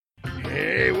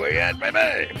right,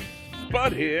 baby.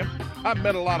 Spud here. I've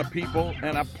met a lot of people,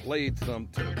 and I've played some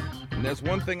too. And there's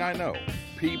one thing I know.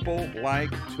 People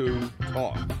like to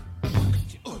talk.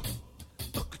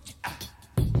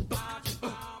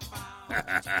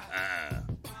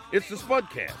 It's the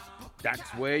SPUDCAST. That's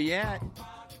where you at.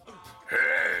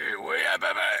 Hey, where ya,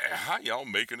 baby? How y'all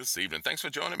making this evening? Thanks for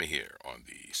joining me here on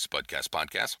the SPUDCAST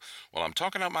podcast. Well, I'm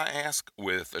talking out my ass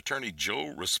with Attorney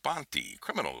Joe Raspanti,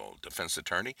 criminal defense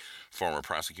attorney, former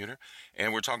prosecutor,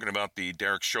 and we're talking about the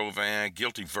Derek Chauvin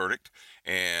guilty verdict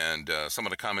and some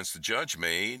of the comments the judge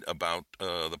made about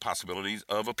the possibilities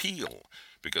of appeal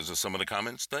because of some of the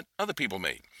comments that other people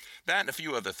made. That and a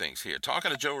few other things here.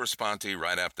 Talking to Joe Raspanti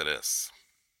right after this.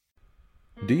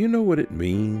 Do you know what it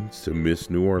means to miss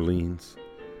New Orleans?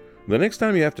 The next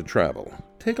time you have to travel,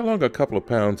 take along a couple of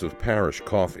pounds of Parish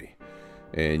coffee,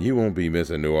 and you won't be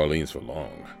missing New Orleans for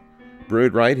long.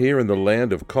 Brewed right here in the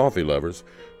land of coffee lovers,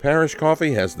 Parish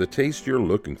coffee has the taste you're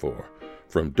looking for.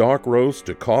 From dark roast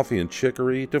to coffee and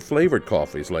chicory to flavored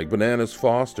coffees like Bananas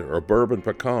Foster or Bourbon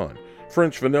Pecan,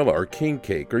 French Vanilla or King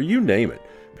Cake, or you name it,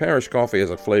 Parish coffee has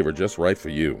a flavor just right for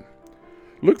you.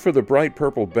 Look for the bright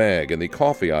purple bag in the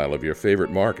coffee aisle of your favorite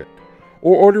market,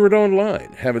 or order it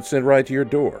online, have it sent right to your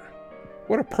door.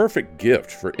 What a perfect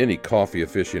gift for any coffee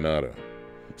aficionado.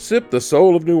 Sip the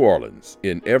soul of New Orleans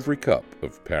in every cup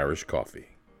of Parish coffee.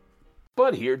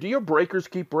 Bud here. Do your breakers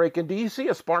keep breaking? Do you see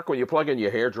a spark when you plug in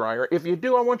your hairdryer? If you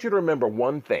do, I want you to remember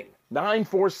one thing.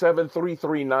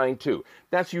 947-3392.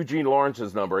 That's Eugene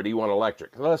Lawrence's number at E1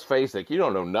 Electric. Let's face it, you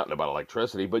don't know nothing about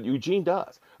electricity, but Eugene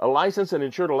does. A licensed and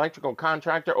insured electrical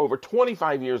contractor, over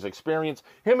 25 years experience.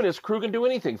 Him and his crew can do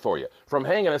anything for you, from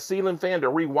hanging a ceiling fan to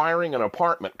rewiring an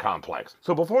apartment complex.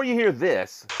 So before you hear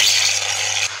this,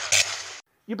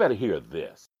 you better hear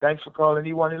this. Thanks for calling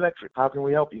E1 Electric. How can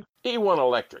we help you? E1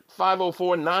 Electric,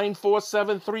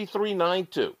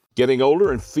 504-947-3392. Getting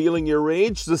older and feeling your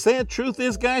age? The sad truth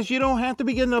is, guys, you don't have to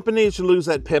be getting up in age to lose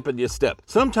that pep in your step.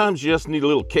 Sometimes you just need a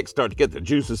little kickstart to get the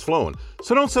juices flowing.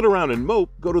 So don't sit around and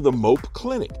mope. Go to the Mope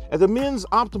Clinic. At the Men's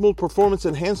Optimal Performance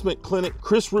Enhancement Clinic,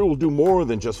 Chris Rue will do more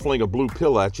than just fling a blue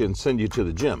pill at you and send you to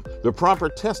the gym. The proper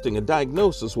testing and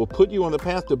diagnosis will put you on the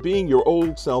path to being your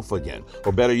old self again.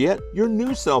 Or better yet, your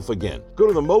new self again. Go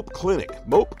to the Mope Clinic,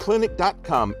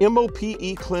 mopeclinic.com,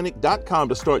 M-O-P-E clinic.com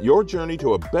to start your journey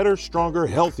to a better, stronger,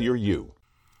 healthier you.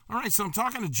 All right, so I'm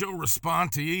talking to Joe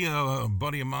Raspanti, a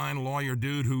buddy of mine, lawyer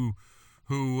dude who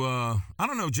I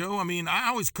don't know, Joe. I mean, I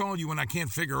always call you when I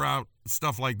can't figure out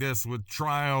stuff like this with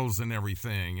trials and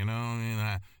everything, you know.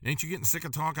 And ain't you getting sick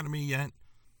of talking to me yet?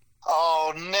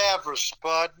 Oh, never,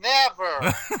 Spud,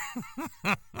 never.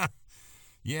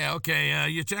 Yeah, okay,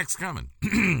 your check's coming.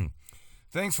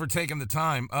 Thanks for taking the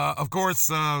time. Of course,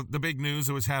 the big news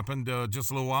that was happened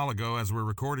just a little while ago as we're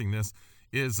recording this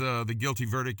is the guilty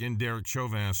verdict in Derek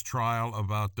Chauvin's trial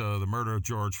about the murder of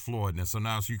George Floyd. And so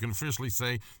now you can officially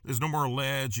say there's no more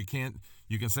alleged. You can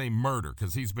say murder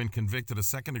because he's been convicted of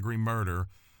second-degree murder,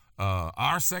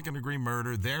 our second-degree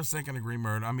murder, their second-degree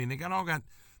murder. I mean, they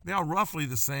all roughly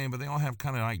the same, but they all have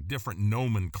kind of like different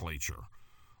nomenclature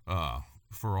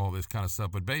for all this kind of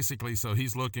stuff. But basically, so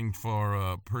he's looking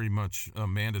for pretty much a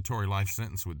mandatory life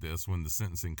sentence with this when the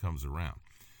sentencing comes around.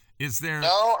 Is there?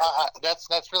 No, that's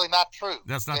really not true.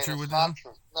 That's not true with them? Not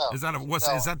true. No. Is that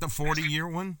is that the 40-year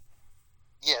one?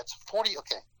 Yeah, it's 40.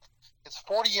 Okay, it's a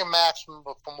 40-year maximum.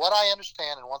 But from what I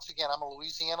understand, and once again, I'm a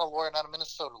Louisiana lawyer, not a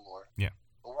Minnesota lawyer. Yeah.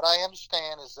 But what I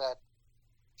understand is that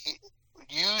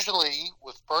usually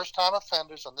with first-time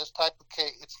offenders on this type of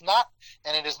case, it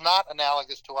is not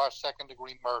analogous to our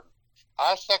second-degree murder.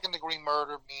 Our second-degree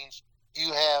murder means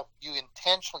you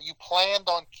planned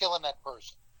on killing that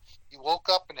person. You woke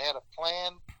up and had a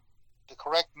plan, the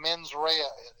correct mens rea.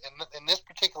 In this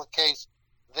particular case,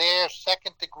 their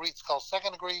second degree, it's called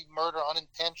second degree murder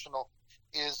unintentional,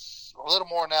 is a little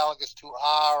more analogous to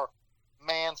our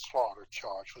manslaughter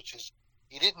charge, which is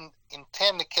you didn't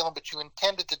intend to kill him, but you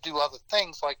intended to do other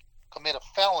things like commit a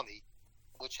felony,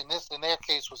 which in their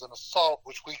case was an assault,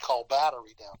 which we call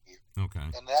battery down here. Okay.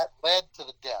 And that led to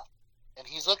the death. And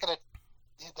he's looking at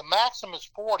the maximum is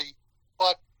 40,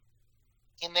 but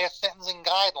in their sentencing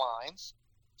guidelines,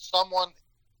 someone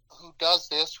who does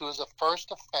this, who is a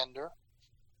first offender,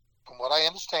 from what I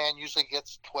understand, usually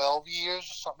gets 12 years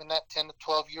or something in that 10 to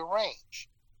 12-year range.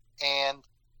 And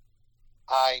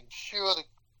I'm sure that,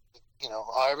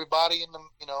 everybody in the,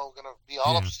 going to be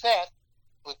all upset.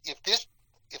 But if this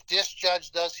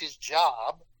judge does his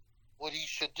job, what he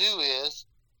should do is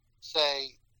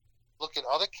say, look at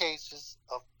other cases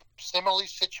of similarly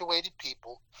situated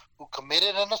people who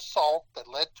committed an assault that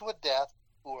led to a death,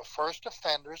 who are first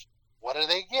offenders. What do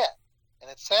they get? And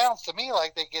it sounds to me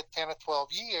like they get 10 or 12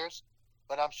 years,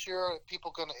 but I'm sure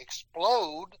people are going to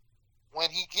explode when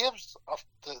he gives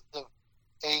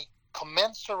a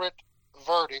commensurate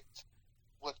verdict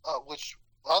with which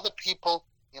other people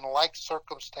in like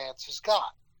circumstances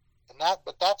got.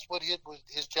 But that's what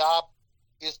his job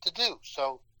is to do.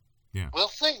 So yeah. We'll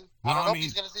see. Well, I don't know if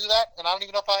he's going to do that, and I don't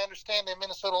even know if I understand the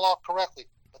Minnesota law correctly.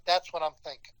 But that's what I'm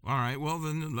thinking. All right, well,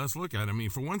 then let's look at it. I mean,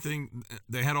 for one thing,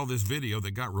 they had all this video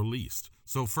that got released.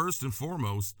 So first and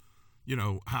foremost,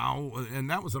 how, and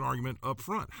that was an argument up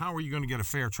front. How are you going to get a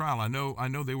fair trial? I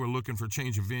know they were looking for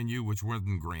change of venue, which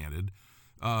wasn't granted.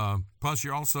 Plus,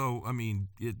 you're also, I mean,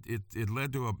 it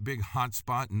led to a big hot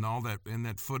spot and all that, and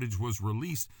that footage was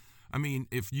released. I mean,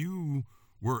 if you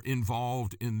were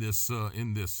involved in this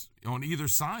on either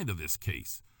side of this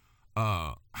case,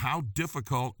 how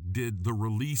difficult did the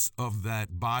release of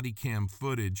that body cam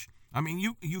footage? I mean,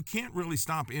 you can't really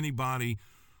stop anybody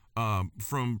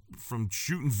from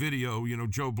shooting video.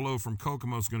 Joe Blow from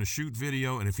Kokomo is going to shoot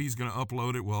video, and if he's going to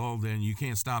upload it, well, then you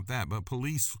can't stop that. But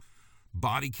police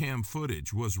body cam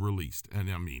footage was released, and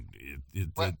I mean,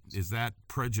 is that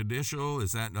prejudicial?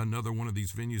 Is that another one of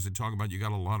these venues that talk about you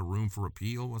got a lot of room for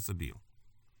appeal? What's the deal?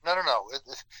 No.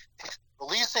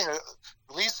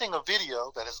 Releasing a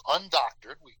video that is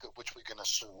undoctored, which we can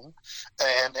assume,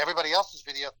 and everybody else's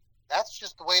video, that's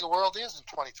just the way the world is in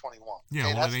 2021. Yeah,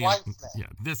 okay? well, That's life now. Yeah,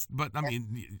 but I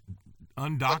mean,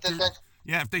 undoctored.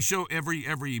 Yeah, if they show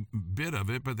every bit of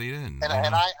it, but they didn't. And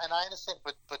I understand,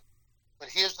 but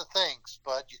here's the thing,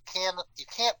 Spud. You can't.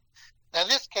 Now, in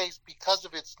this case, because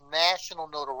of its national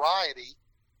notoriety,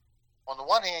 on the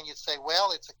one hand, you'd say,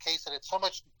 well, it's a case that had so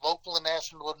much local and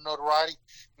national notoriety,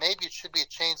 maybe it should be a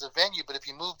change of venue. But if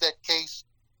you move that case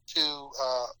to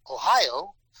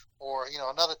Ohio or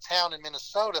another town in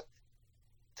Minnesota,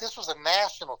 this was a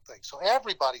national thing, so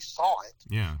everybody saw it.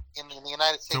 Yeah. In the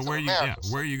United States of America.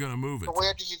 Where are you going to move it? So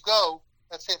where do you go?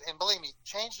 That's it. And believe me,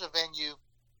 change the venue.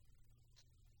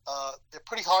 They're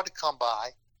pretty hard to come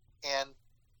by, and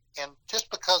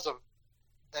just because a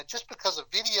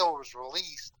video was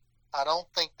released, I don't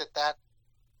think that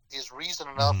is reason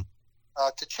enough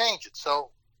to change it.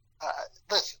 So,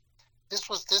 listen, this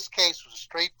case was a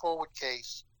straightforward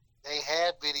case. They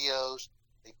had videos,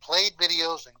 they played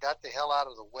videos, and got the hell out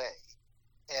of the way.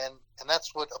 And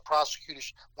that's what a prosecutor.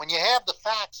 When you have the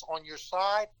facts on your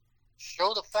side,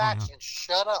 show the facts and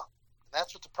shut up.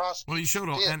 That's what the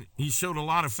prosecutor did. He showed a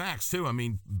lot of facts too. I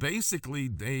mean, basically,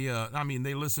 they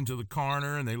listened to the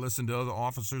coroner and they listened to other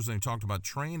officers and they talked about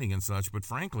training and such. But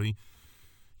frankly,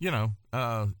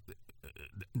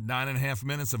 9.5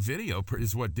 minutes of video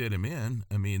is what did him in.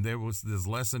 I mean, there's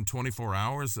less than 24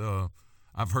 hours.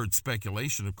 I've heard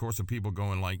speculation, of course, of people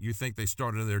going like, you think they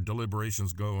started their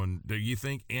deliberations going, do you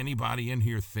think anybody in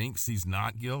here thinks he's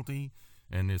not guilty?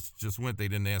 And it's just they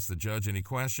didn't ask the judge any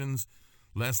questions.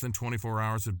 Less than 24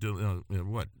 hours of,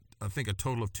 I think a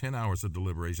total of 10 hours of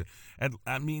deliberation. And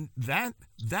I mean, that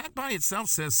by itself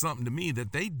says something to me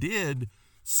that they did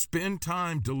spend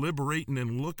time deliberating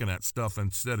and looking at stuff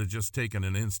instead of just taking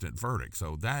an instant verdict.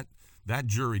 So that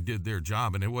jury did their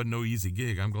job, and it wasn't no easy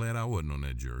gig. I'm glad I wasn't on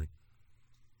that jury.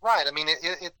 Right. I mean,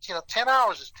 10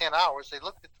 hours is 10 hours. They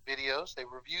looked at the videos. They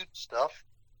reviewed stuff.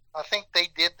 I think they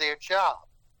did their job.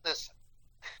 Listen,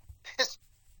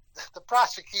 the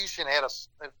prosecution had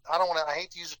I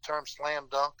hate to use the term slam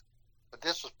dunk, but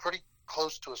this was pretty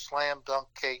close to a slam dunk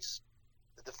case.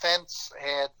 The defense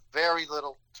had very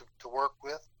little to work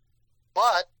with,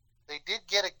 but they did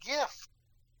get a gift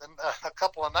a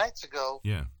couple of nights ago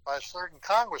by a certain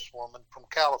congresswoman from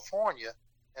California,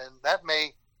 and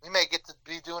we may get to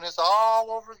be doing this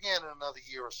all over again in another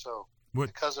year or so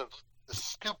because of the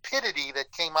stupidity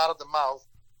that came out of the mouth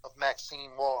of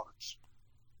Maxine Waters.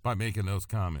 By making those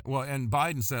comments. Well, and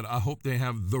Biden said, I hope they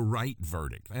have the right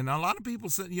verdict. And a lot of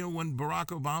people said, when Barack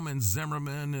Obama and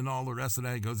Zimmerman and all the rest of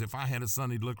that, he goes, if I had a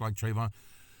son, he'd look like Chauvin.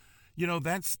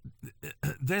 There's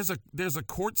a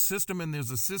court system and there's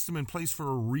a system in place for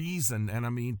a reason. And I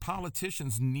mean,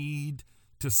 politicians need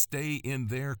to stay in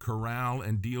their corral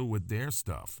and deal with their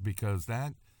stuff because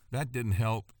that didn't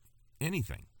help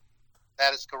anything.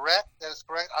 That is correct.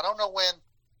 I don't know when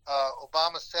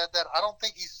Obama said that. I don't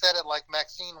think he said it like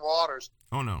Maxine Waters.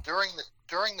 Oh no! During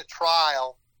the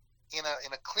trial, in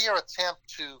a clear attempt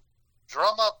to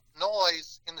drum up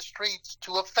noise in the streets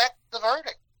to affect the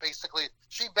verdict.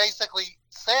 She basically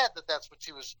said that that's what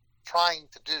she was trying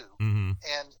to do. Mm-hmm.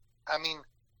 And I mean,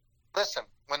 listen,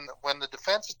 when the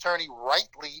defense attorney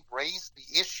rightly raised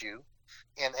the issue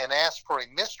and asked for a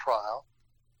mistrial,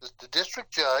 the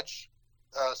district judge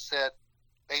said,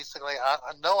 basically,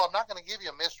 no, I'm not going to give you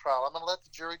a mistrial. I'm going to let the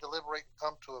jury deliberate and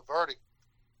come to a verdict.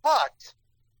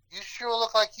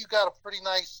 like you got a pretty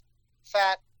nice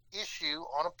fat issue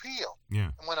on appeal.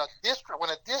 Yeah. And when a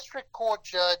district court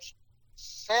judge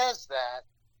says that,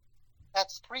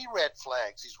 that's 3 red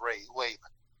flags he's waving.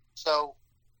 So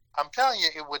I'm telling you,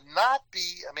 it would not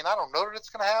be, I mean, I don't know that it's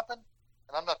going to happen,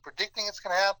 and I'm not predicting it's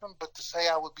going to happen, but to say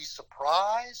I would be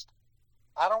surprised,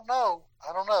 I don't know.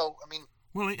 I mean,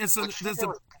 well, it's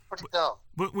pretty dumb.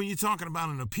 But when you're talking about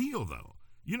an appeal, though,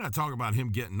 you're not talking about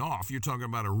him getting off. You're talking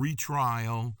about a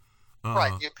retrial.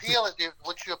 Right. The appeal is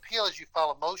what you appeal is you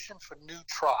file a motion for new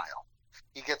trial.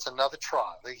 He gets another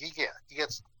trial. He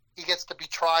gets to be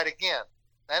tried again.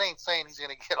 That ain't saying he's going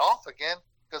to get off again,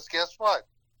 because guess what?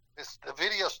 The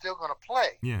video's still going to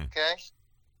play. Yeah. Okay.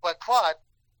 But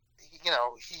you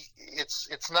know,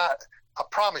 it's not. I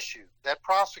promise you, that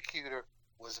prosecutor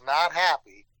was not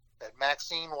happy that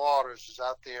Maxine Waters is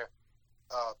out there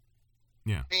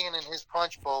being in his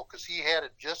punch bowl, because he had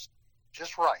it just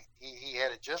right. He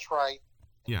had it just right.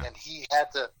 Yeah. And she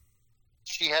had to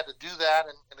do that,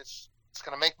 and it's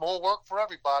going to make more work for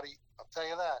everybody. I'll tell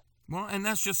you that. Well, and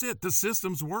that's just it. The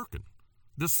system's working.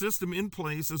 The system in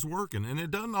place is working, and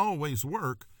it doesn't always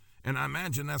work. And I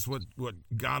imagine that's what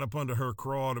got up under her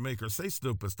craw to make her say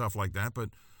stupid stuff like that. But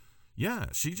yeah,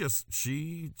 she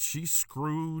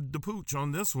screwed the pooch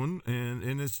on this one,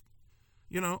 and it's,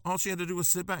 you know, all she had to do was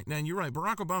sit back. Now, you're right.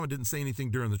 Barack Obama didn't say anything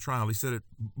during the trial. He said it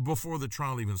before the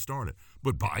trial even started.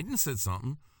 But Biden said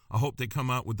something. I hope they come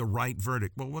out with the right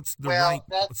verdict. Well, what's the right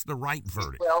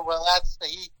verdict? Well, that's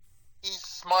he's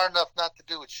smart enough not to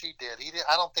do what she did.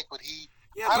 I don't think what he.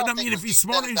 Yeah, but I mean, if he's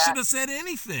smart, he should have said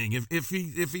anything. If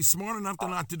he's smart enough to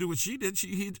not to do what she did,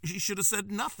 he should have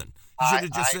said nothing. He should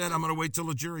have just said, "I'm going to wait till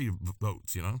the jury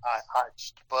votes." You know.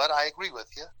 But I agree with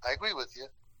you.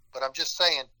 But I'm just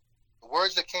saying, the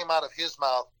words that came out of his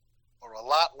mouth were a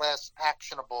lot less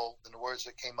actionable than the words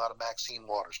that came out of Maxine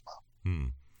Waters' mouth.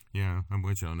 Yeah, I'm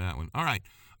with you on that one. All right,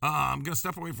 I'm going to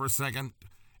step away for a second.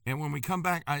 And when we come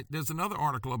back, there's another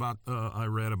article about I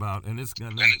read about, and it's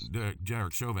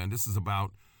Derek Chauvin. This is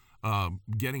about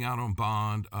getting out on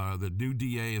bond. The new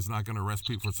DA is not going to arrest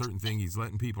people for certain things. He's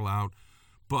letting people out,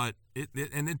 but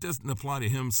it doesn't apply to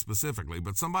him specifically.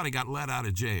 But somebody got let out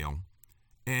of jail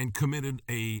and committed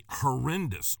a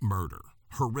horrendous murder.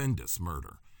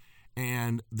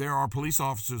 And there are police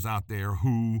officers out there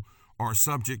who are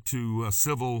subject to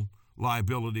civil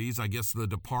liabilities. I guess the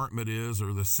department is,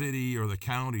 or the city or the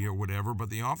county or whatever,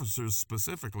 but the officers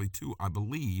specifically too, I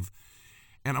believe.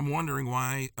 And I'm wondering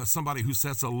why somebody who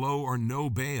sets a low or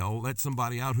no bail lets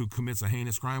somebody out who commits a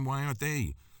heinous crime. Why aren't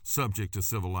they subject to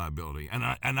civil liability? And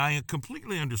I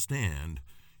completely understand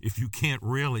if you can't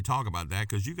really talk about that,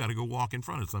 because you got to go walk in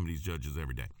front of some of these judges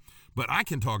every day. But I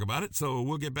can talk about it, so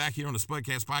we'll get back here on the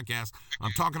SPUDCAST podcast.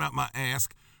 I'm talking out my ass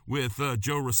with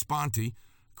Joe Raspanti,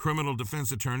 criminal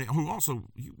defense attorney, who also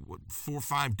 4 or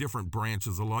 5 different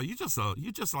branches of law. You just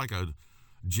like a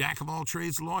jack of all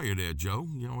trades lawyer there, Joe.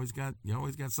 You always got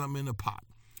something in the pot.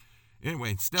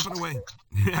 Anyway, stepping away.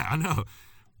 Yeah, I know.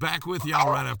 Back with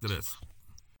y'all right after this.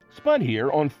 Spud here.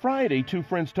 On Friday, 2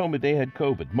 friends told me they had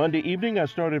COVID. Monday evening, I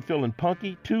started feeling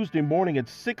punky. Tuesday morning at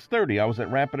 6:30, I was at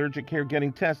Rapid Urgent Care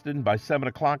getting tested, and by 7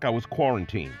 o'clock, I was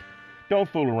quarantined. Don't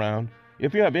fool around.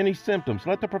 If you have any symptoms,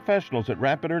 let the professionals at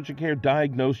Rapid Urgent Care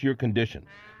diagnose your condition.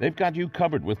 They've got you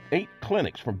covered with 8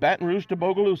 clinics from Baton Rouge to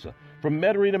Bogalusa, from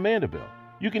Metairie to Mandeville.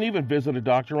 You can even visit a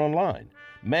doctor online.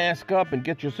 Mask up and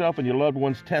get yourself and your loved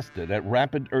ones tested at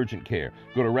Rapid Urgent Care.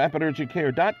 Go to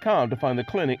rapidurgentcare.com to find the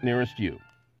clinic nearest you.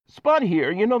 Spud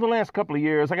here. You know, the last couple of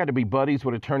years, I got to be buddies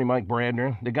with attorney Mike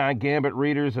Brandner, the guy Gambit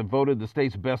readers have voted the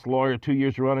state's best lawyer 2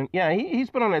 years running. Yeah, he's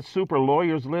been on that super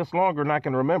lawyers list longer than I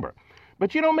can remember.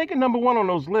 But you don't make it number 1 on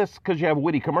those lists because you have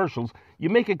witty commercials. You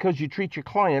make it because you treat your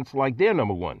clients like they're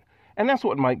number 1. And that's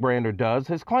what Mike Brander does.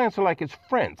 His clients are like his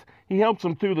friends. He helps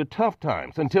them through the tough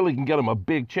times until he can get them a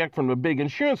big check from the big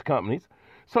insurance companies.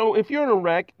 So if you're in a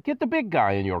wreck, get the big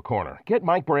guy in your corner. Get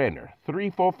Mike Brander,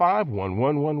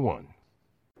 345-1111.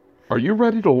 Are you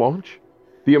ready to launch?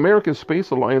 The American Space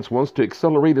Alliance wants to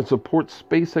accelerate and support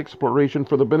space exploration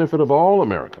for the benefit of all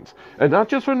Americans, and not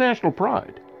just for national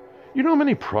pride. You know how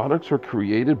many products are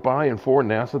created by and for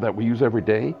NASA that we use every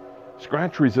day?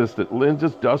 Scratch-resistant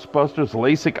lenses, dustbusters,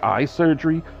 LASIK eye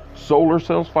surgery, solar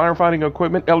cells, firefighting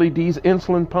equipment, LEDs,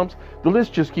 insulin pumps. The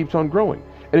list just keeps on growing,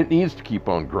 and it needs to keep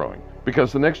on growing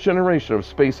because the next generation of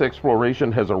space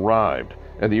exploration has arrived,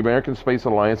 and the American Space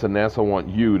Alliance and NASA want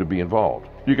you to be involved.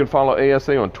 You can follow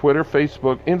ASA on Twitter,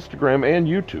 Facebook, Instagram, and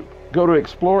YouTube. Go to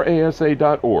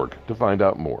exploreasa.org to find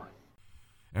out more.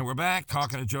 And we're back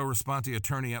talking to Joe Raspanti,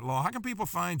 attorney at law. How can people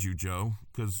find you, Joe?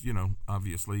 Because,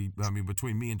 obviously,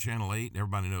 between me and Channel 8,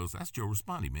 everybody knows that's Joe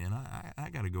Raspanti, man. I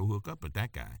got to go hook up with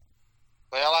that guy.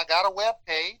 Well, I got a web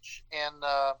page, and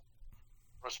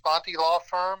Raspanti Law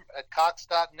Firm at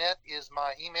cox.net is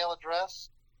my email address.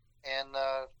 And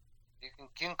you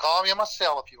can call me on my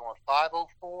cell if you want,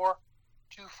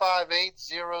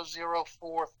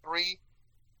 504-258-0043.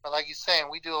 But like you're saying,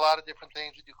 we do a lot of different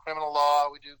things. We do criminal law,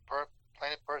 we do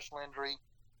plaintiff personal injury,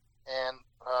 and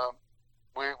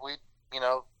we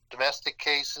domestic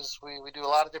cases. We do a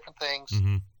lot of different things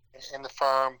in the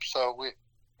firm. So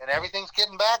and everything's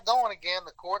getting back going again.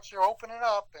 The courts are opening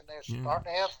up, and they're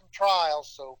starting to have some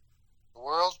trials. So the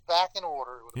world's back in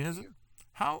order. Is it?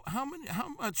 How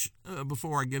much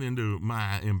before I get into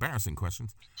my embarrassing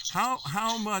questions?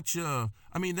 How much?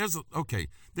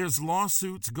 There's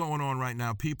lawsuits going on right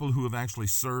now. People who have actually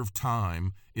served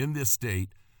time in this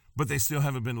state, but they still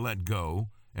haven't been let go,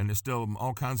 and there's still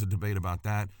all kinds of debate about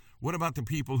that. What about the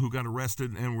people who got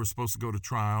arrested and were supposed to go to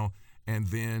trial, and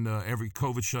then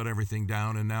COVID shut everything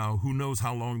down, and now who knows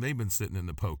how long they've been sitting in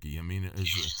the pokey? I mean,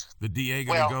 is the DA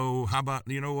going to go, how about,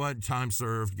 time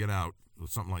served, get out, or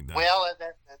something like that? Well,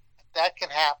 that can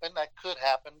happen. That could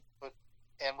happen.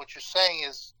 And what you're saying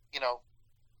is,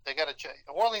 they got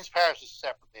Orleans Parish is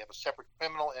separate. They have a separate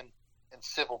criminal and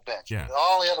civil bench. Yeah.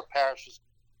 All the other parishes,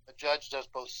 the judge does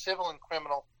both civil and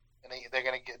criminal, and they're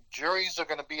going to get, juries are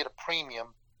going to be at a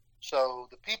premium. So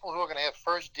the people who are going to have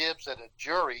first dibs at a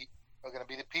jury are going to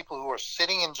be the people who are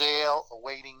sitting in jail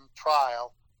awaiting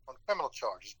trial on criminal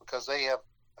charges, because they have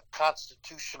a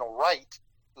constitutional right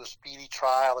to a speedy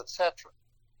trial, etc.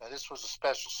 Now, this was a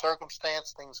special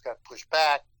circumstance. Things got pushed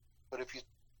back. But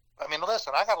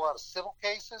listen, I got a lot of civil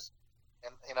cases,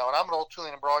 and I'm an old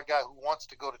Tulane and Broad guy who wants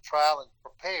to go to trial and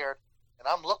prepared, and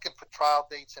I'm looking for trial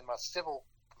dates in my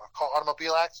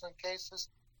automobile accident cases,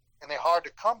 and they're hard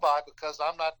to come by because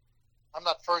I'm not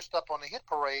first up on the hit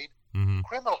parade. Mm-hmm. The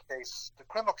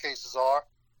criminal cases are,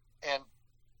 and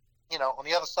on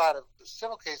the other side of the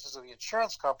civil cases are the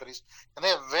insurance companies, and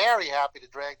they're very happy to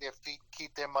drag their feet and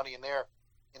keep their money in their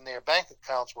bank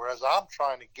accounts, whereas I'm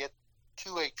trying to get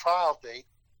to a trial date.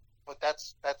 But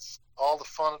that's all the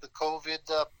fun of the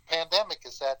COVID pandemic,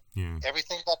 is that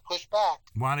everything got pushed back.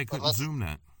 Why they couldn't Zoom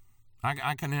that?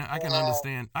 I can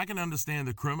understand. I can understand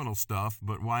the criminal stuff,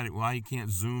 but why you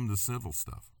can't Zoom the civil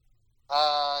stuff?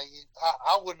 I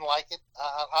wouldn't like it.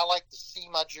 I like to see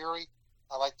my jury.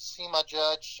 I like to see my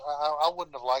judge. I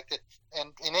wouldn't have liked it.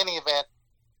 And in any event,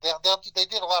 they can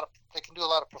do a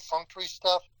lot of perfunctory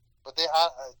stuff, but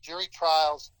jury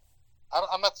trials.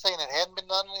 I'm not saying it hadn't been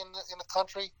done in the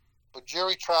country, but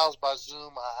jury trials by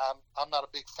Zoom, I'm not a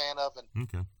big fan of, and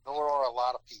nor are a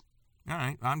lot of people. All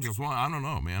right, I don't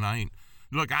know, man.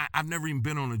 I've never even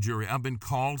been on a jury. I've been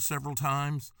called several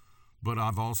times, but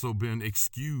I've also been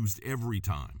excused every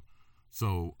time.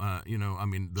 So,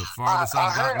 the farthest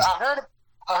I've gotten.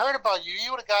 I heard about you.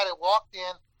 You were the guy that walked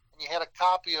in and you had a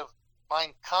copy of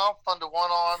Mein Kampf under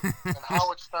one arm and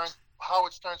Howard Stern's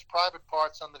Private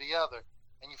Parts under the other,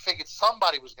 and you figured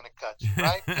somebody was going to cut you,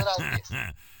 right? Good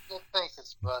idea. Good thinking,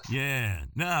 Spud. Yeah.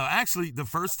 No, actually, the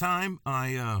first time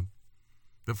I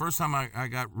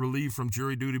got relieved from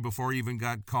jury duty before I even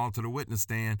got called to the witness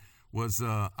stand was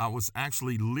I was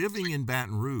actually living in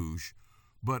Baton Rouge,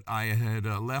 but I had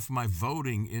left my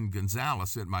voting in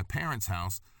Gonzales at my parents'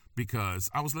 house because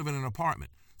I was living in an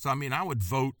apartment. So, I would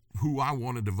vote who I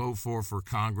wanted to vote for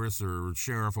Congress or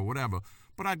sheriff or whatever,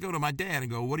 but I'd go to my dad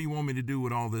and go, what do you want me to do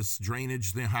with all this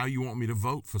drainage? Then how you want me to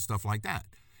vote for stuff like that?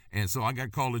 And so I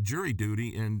got called to jury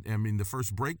duty, and the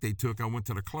first break they took, I went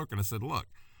to the clerk and I said, look,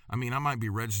 I might be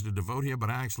registered to vote here, but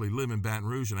I actually live in Baton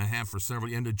Rouge, and I have for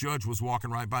several. And the judge was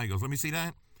walking right by. He goes, let me see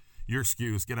that. You're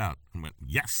excused. Get out. I went,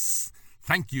 yes,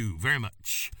 thank you very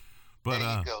much. But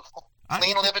there you go.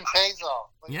 Clean living pays off.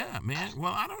 Yeah, man.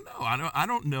 Well, I don't know. I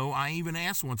don't know. I even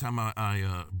asked one time.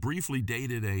 I briefly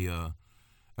dated a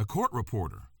court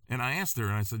reporter, and I asked her,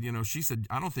 and I said, she said,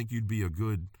 I don't think you'd be a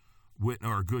good witness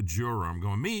or a good juror. I'm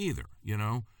going, me either.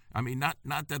 Not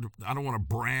that I don't want to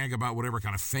brag about whatever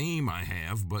kind of fame I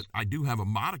have, but I do have a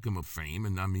modicum of fame,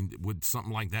 and would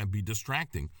something like that be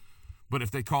distracting? But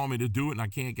if they call me to do it and I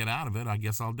can't get out of it, I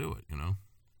guess I'll do it,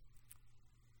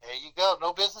 There you go.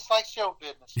 No business like show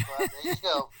business, but there you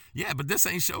go. Yeah, but this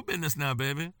ain't show business now,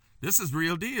 baby. This is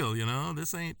real deal,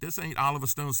 This ain't Oliver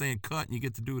Stone saying cut and you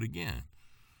get to do it again.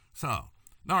 So, all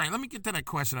right, let me get to that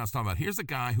question I was talking about. Here's a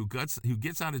guy who gets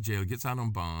out of jail, gets out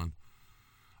on bond.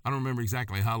 I don't remember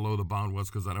exactly how low the bond was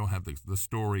because I don't have the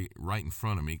story right in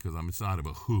front of me because I'm inside of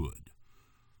a hood.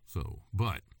 So,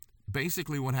 but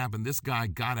basically what happened, this guy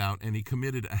got out and he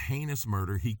committed a heinous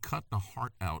murder. He cut the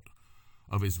heart out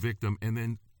of his victim and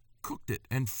then cooked it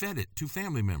and fed it to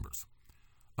family members.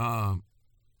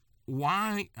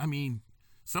 Why? I mean,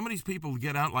 some of these people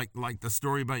get out like the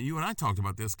story about you and I talked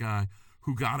about this guy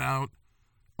who got out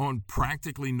on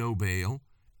practically no bail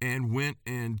and went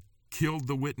and killed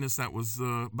the witness that was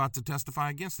about to testify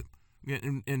against him.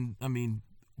 And I mean,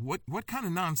 what kind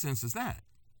of nonsense is that?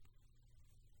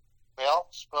 Well,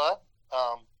 Spud,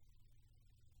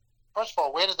 first of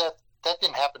all, where did that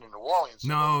didn't happen in New Orleans?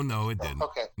 No, it didn't.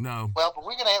 Okay. No. Well, but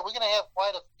we're gonna have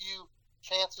quite a few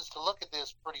chances to look at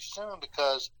this pretty soon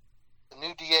because the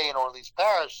new DA in Orleans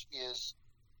Parish is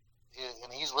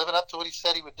and he's living up to what he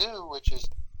said he would do, which is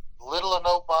little or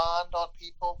no bond on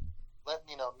people.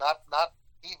 Not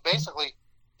he basically,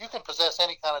 you can possess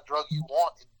any kind of drug you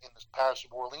want in this parish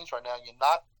of Orleans right now.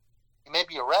 You may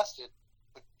be arrested,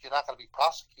 but you're not going to be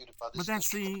prosecuted by this. But that's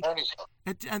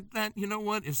that. You know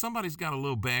what? If somebody's got a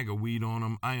little bag of weed on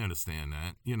them, I understand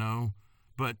that.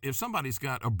 But if somebody's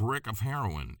got a brick of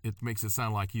heroin, it makes it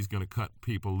sound like he's going to cut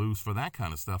people loose for that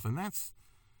kind of stuff, and that's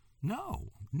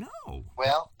no.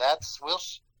 Well,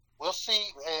 we'll see.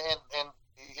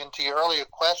 And to your earlier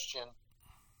question,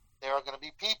 there are going to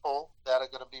be people that are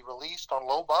going to be released on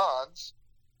low bonds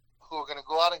who are going to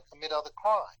go out and commit other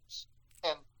crimes.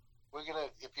 And we're going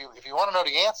to, if you want to know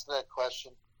the answer to that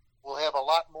question, we'll have a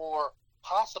lot more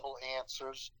possible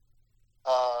answers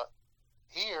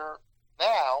here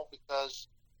now because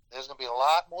there's going to be a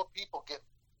lot more people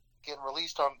getting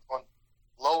released on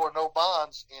low or no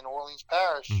bonds in Orleans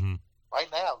Parish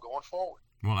right now going forward.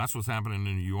 Well, that's what's happening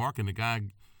in New York, and the guy,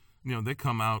 they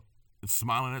come out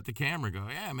smiling at the camera, go,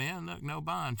 yeah, man, look, no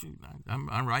bond.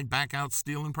 I'm right back out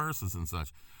stealing purses and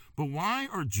such. But why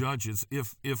are judges,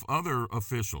 if other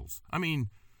officials, I mean,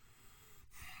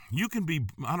 you can be,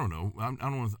 I don't know,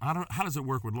 how does it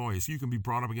work with lawyers? You can be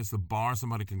brought up against the bar.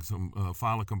 Somebody can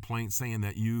file a complaint saying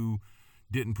that you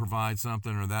didn't provide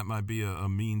something, or that might be a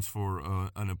means for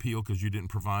an appeal because you didn't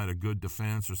provide a good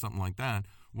defense or something like that.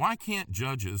 Why can't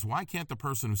the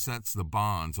person who sets the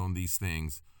bonds on these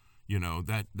things,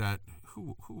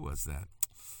 who was that?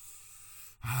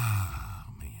 Oh,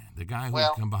 man. The guy who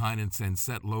would come behind and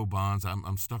set low bonds.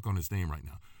 I'm stuck on his name right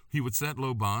now. He would set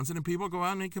low bonds, and then people go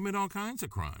out and they commit all kinds of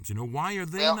crimes. Why are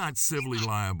they not civilly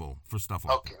liable for stuff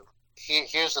like that? Okay.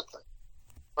 Here's the thing.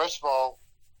 First of all,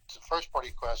 to the first part of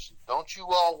your question, don't you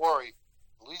all worry.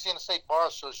 The Louisiana State Bar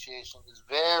Association is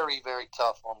very, very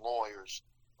tough on lawyers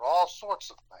for all sorts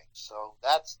of things. So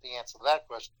that's the answer to that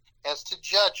question. As to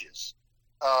judges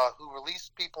who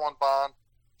release people on bond,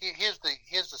 here's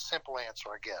the simple answer,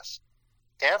 I guess.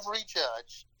 Every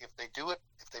judge, if they do it,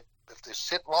 if they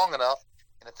sit long enough,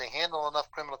 and if they handle enough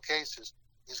criminal cases,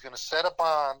 is going to set a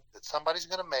bond that somebody's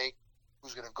going to make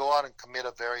who's going to go out and commit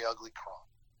a very ugly crime.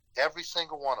 Every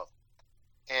single one of them.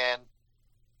 And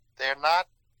they're not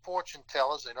fortune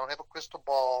tellers. They don't have a crystal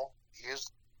ball.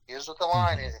 Here's what the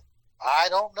line is. I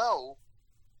don't know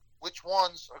which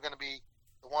ones are going to be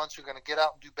the ones who are going to get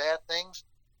out and do bad things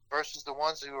versus the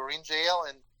ones who are in jail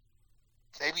and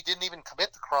maybe didn't even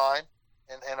commit the crime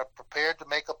and are prepared to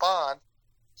make a bond.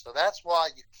 So that's why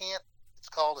you can't,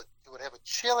 it would have a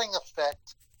chilling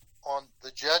effect on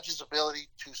the judge's ability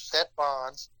to set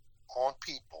bonds on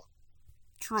people.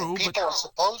 True. People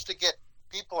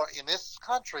in this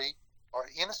country are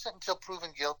innocent until proven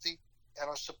guilty and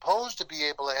are supposed to be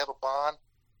able to have a bond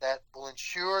that will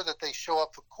ensure that they show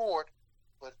up for court,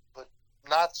 but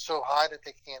not so high that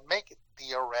they can't make it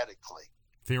theoretically.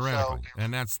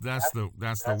 And that's the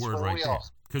word right there.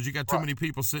 Because you got too many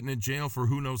people sitting in jail for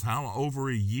who knows how long, over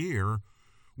a year,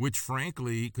 which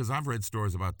frankly, because I've read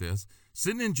stories about this,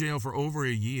 sitting in jail for over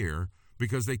a year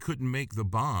because they couldn't make the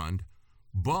bond,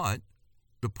 but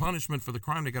the punishment for the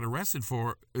crime they got arrested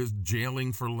for is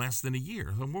jailing for less than a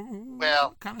year.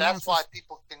 Well, that's why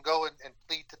people can go and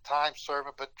plead to time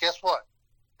serving. But guess what?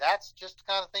 That's just the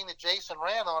kind of thing that Jason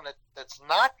ran on. That's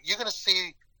not. You're going to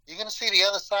see the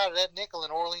other side of that nickel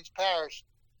in Orleans Parish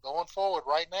going forward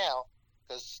right now,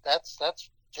 because that's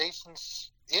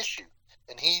Jason's issue,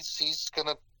 and he's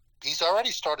already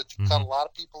started to cut a lot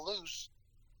of people loose.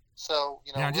 So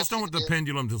I just don't want the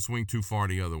pendulum to swing too far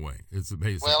the other way. It's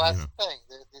amazing. Well, that's the thing,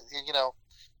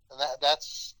 and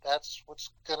that's what's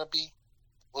going to be.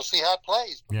 We'll see how it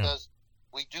plays because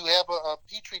we do have a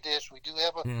petri dish. We do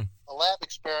have a lab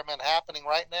experiment happening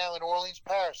right now in Orleans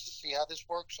Parish to see how this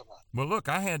works or not. Well, look,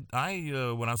 I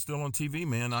when I was still on TV,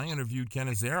 man, I interviewed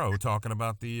Kenneth Zero talking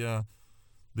about the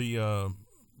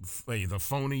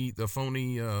phony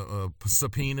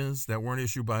subpoenas that weren't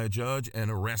issued by a judge and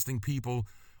arresting people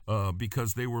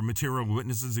because they were material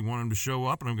witnesses. He wanted them to show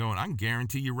up. And I'm going, I can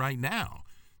guarantee you right now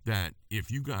that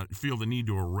if you feel the need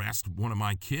to arrest one of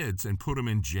my kids and put them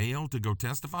in jail to go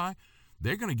testify,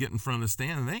 they're going to get in front of the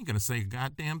stand and they ain't going to say a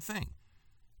goddamn thing.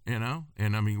 You know?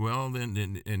 And I mean, well,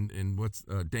 then, and what's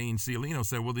Dane Cialino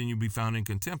said, well, then you'd be found in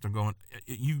contempt. I'm going,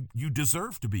 you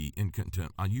deserve to be in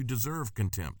contempt. You deserve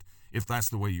contempt if that's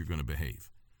the way you're going to behave.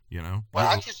 You know? Well,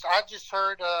 I just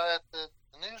heard at the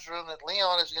newsroom that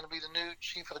Leon is going to be the new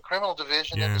chief of the criminal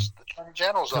division in the Attorney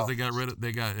General's office.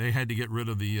 Because they had to get rid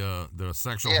of the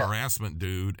sexual harassment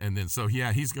dude, and then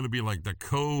he's going to be like the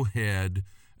co-head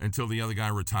until the other guy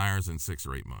retires in 6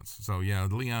 or 8 months. So yeah,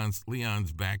 Leon's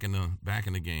back in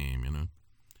the game. You know,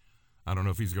 I don't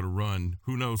know if he's going to run.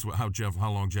 Who knows how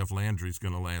long Jeff Landry's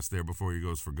going to last there before he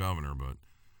goes for governor, but.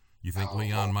 You think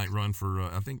Leon might run for,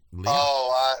 I think Leon.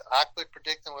 Oh, I quit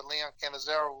predicting what Leon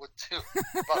Canizero would do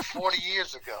about 40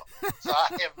 years ago. So I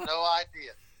have no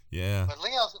idea. Yeah. But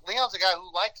Leon's a guy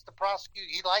who likes to prosecute.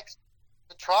 He likes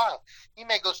the trial. He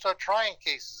may go start trying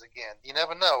cases again. You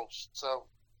never know. So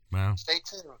stay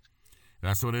tuned.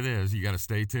 That's what it is. You got to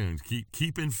stay tuned.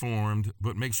 Keep informed,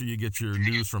 but make sure you get your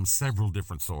news from several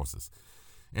different sources.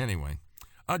 Anyway.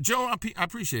 Joe, I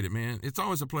appreciate it, man. It's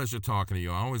always a pleasure talking to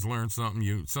you. I always learn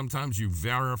something. Sometimes you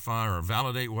verify or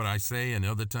validate what I say, and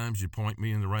other times you point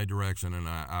me in the right direction, and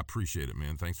I appreciate it,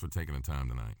 man. Thanks for taking the time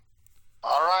tonight.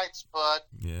 All right, Spud.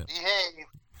 Yeah.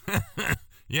 Behave.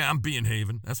 Yeah, I'm being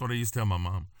haven. That's what I used to tell my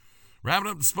mom. Wrapping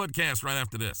up the Spudcast right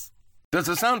after this. Does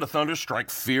the sound of thunder strike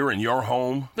fear in your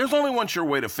home? There's only one sure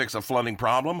way to fix a flooding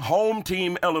problem: Home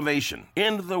Team Elevation.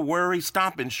 End the worry,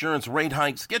 stop insurance rate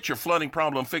hikes, get your flooding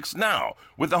problem fixed now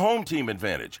with the Home Team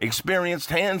Advantage. Experienced,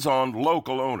 hands-on,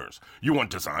 local owners. You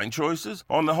want design choices?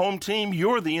 On the Home Team,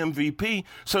 you're the MVP,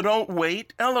 so don't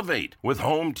wait, elevate with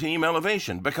Home Team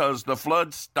Elevation, because the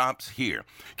flood stops here.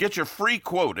 Get your free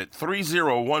quote at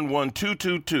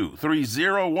 3011222,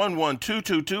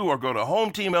 3011222, or go to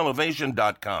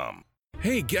HomeTeamElevation.com.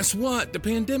 Hey, guess what? The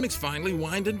pandemic's finally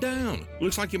winding down.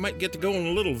 Looks like you might get to go on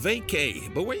a little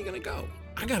vacay, but where are you going to go?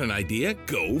 I got an idea.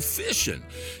 Go fishing.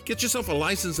 Get yourself a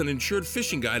licensed and insured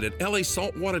fishing guide at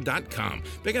lasaltwater.com.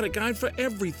 They got a guide for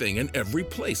everything and every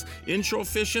place. Inshore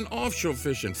fishing, offshore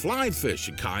fishing, fly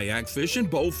fishing, kayak fishing,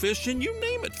 bow fishing, you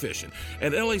name it fishing.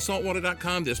 At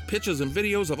lasaltwater.com, there's pictures and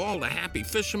videos of all the happy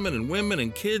fishermen and women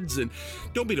and kids, and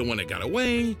don't be the one that got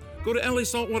away. Go to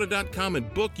lasaltwater.com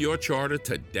and book your charter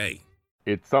today.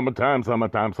 It's summertime, some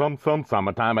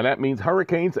summertime, and that means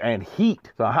hurricanes and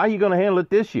heat. So how are you going to handle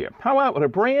it this year? How about with a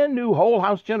brand new whole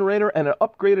house generator and an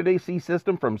upgraded AC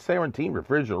system from Serentine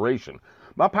Refrigeration?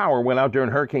 My power went out during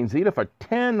Hurricane Zeta for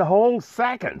 10 whole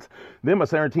seconds. Then my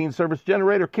Serentine service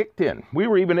generator kicked in. We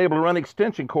were even able to run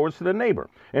extension cords to the neighbor.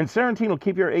 And Serentine will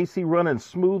keep your AC running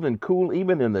smooth and cool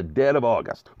even in the dead of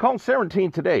August. Call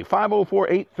Serentine today,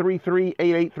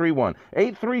 504-833-8831.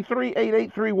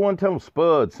 833-8831. Tell them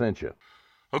Spud sent you.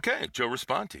 Okay, Joe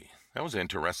Raspanti. That was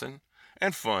interesting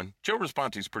and fun. Joe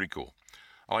Raspanti's pretty cool.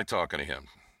 I like talking to him.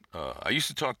 I used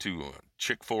to talk to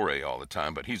Chick Foray all the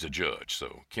time, but he's a judge,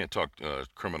 so can't talk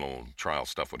criminal trial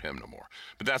stuff with him no more.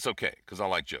 But that's okay, because I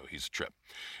like Joe. He's a trip.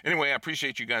 Anyway, I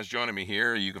appreciate you guys joining me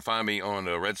here. You can find me on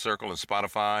Red Circle and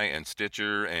Spotify and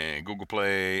Stitcher and Google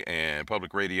Play and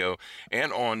Public Radio,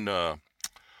 and on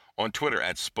Twitter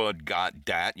at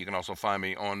SpudGotDat. You can also find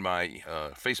me on my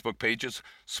Facebook pages,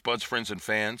 Spud's Friends and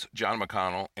Fans, John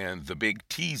McConnell, and The Big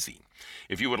Teasy.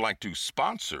 If you would like to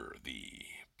sponsor the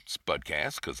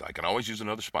Spudcast, because I can always use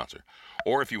another sponsor,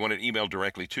 or if you want it emailed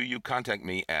directly to you, contact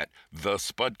me at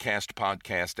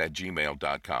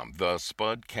thespudcastpodcast@gmail.com.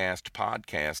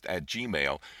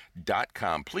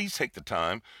 Thespudcastpodcast@gmail.com. Please take the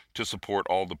time to support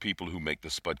all the people who make the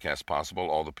Spudcast possible,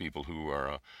 all the people who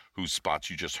are whose spots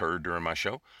you just heard during my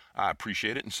show. I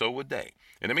appreciate it, and so would they.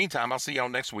 In the meantime, I'll see y'all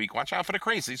next week. Watch out for the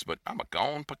crazies, but I'm a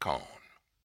gone pecan.